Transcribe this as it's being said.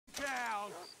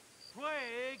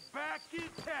back in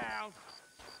town.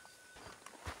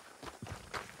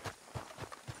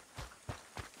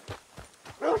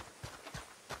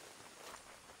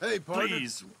 Hey, partner.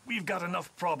 Please, we've got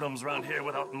enough problems around here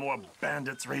without more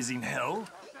bandits raising hell.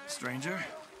 Stranger?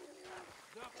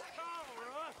 The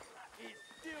cholera is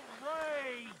still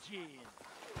raging.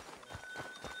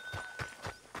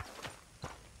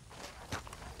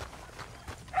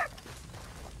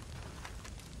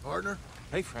 Partner?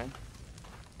 Hey, friend.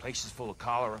 Place is full of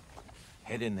cholera.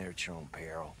 Head in there at your own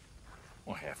peril.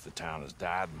 Well, half the town has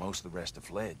died, and most of the rest have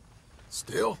fled.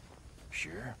 Still?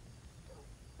 Sure.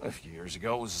 A few years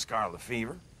ago, it was the scarlet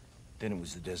fever. Then it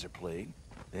was the desert plague.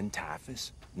 Then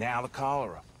typhus. Now the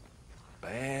cholera.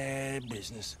 Bad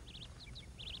business.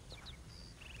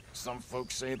 Some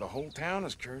folks say the whole town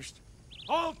is cursed.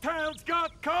 All town's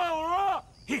got cholera!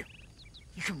 Here,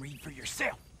 you can read for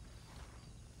yourself.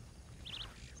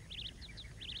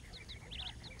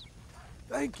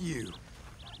 Thank you.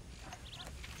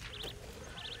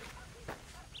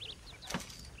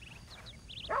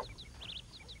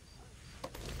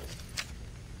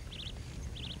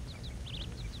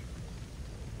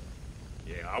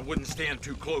 Yeah, I wouldn't stand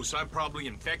too close. I'm probably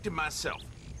infected myself.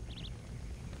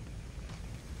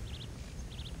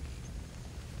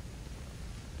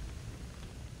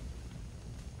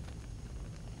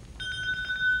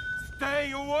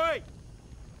 Stay away!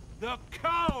 The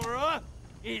cholera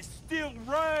is still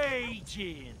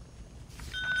raging.